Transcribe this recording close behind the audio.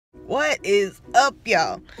What is up,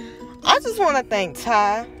 y'all? I just want to thank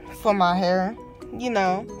Ty for my hair. You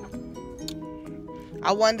know,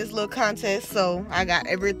 I won this little contest, so I got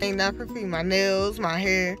everything done for free. My nails, my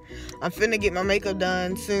hair. I'm finna get my makeup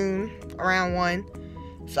done soon, around 1.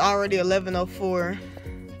 It's already 11:04.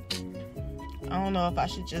 I don't know if I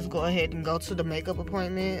should just go ahead and go to the makeup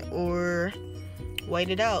appointment or wait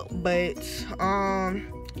it out. But,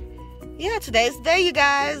 yeah, today's the day, you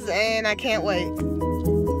guys, and I can't wait.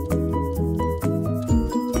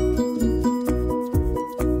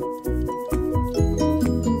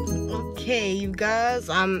 Okay, you guys,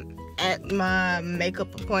 I'm at my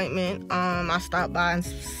makeup appointment. I stopped by and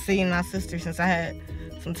seen my sister since I had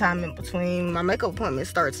some time in between. My makeup appointment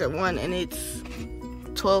starts at 1 and it's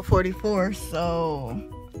 12:44, so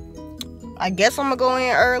I guess I'm gonna go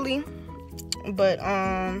in early. But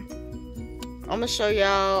I'm gonna show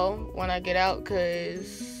y'all when I get out,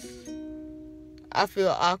 cause I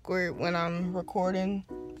feel awkward when I'm recording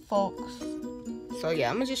folks. So yeah,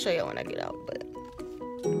 I'm gonna just show y'all when I get out. But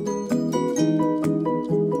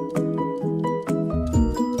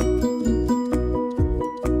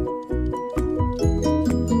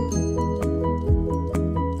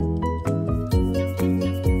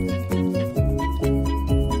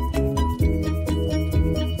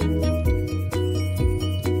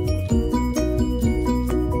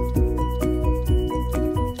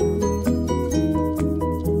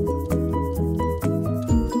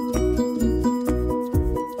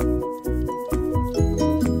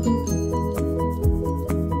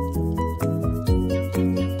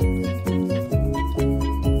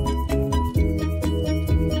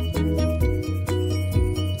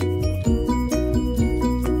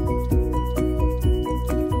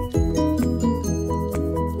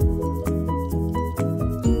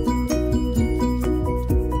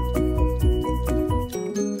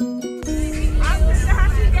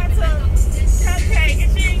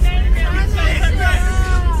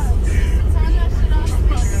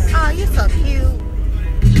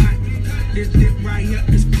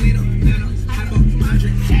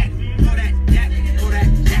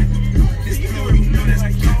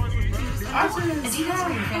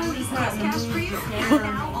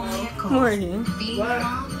morning.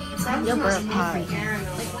 Your breath hot.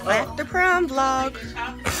 Back to prom vlog.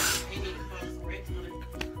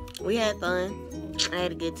 We had fun. I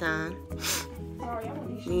had a good time.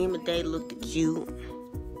 Me and my day looked cute.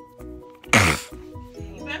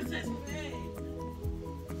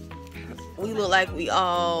 We look like we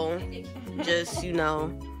all just, you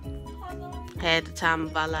know, had the time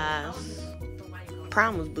of our lives.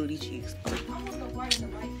 Prom was booty cheeks. But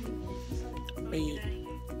yeah,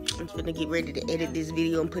 I'm finna get ready to edit this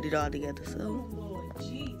video and put it all together, so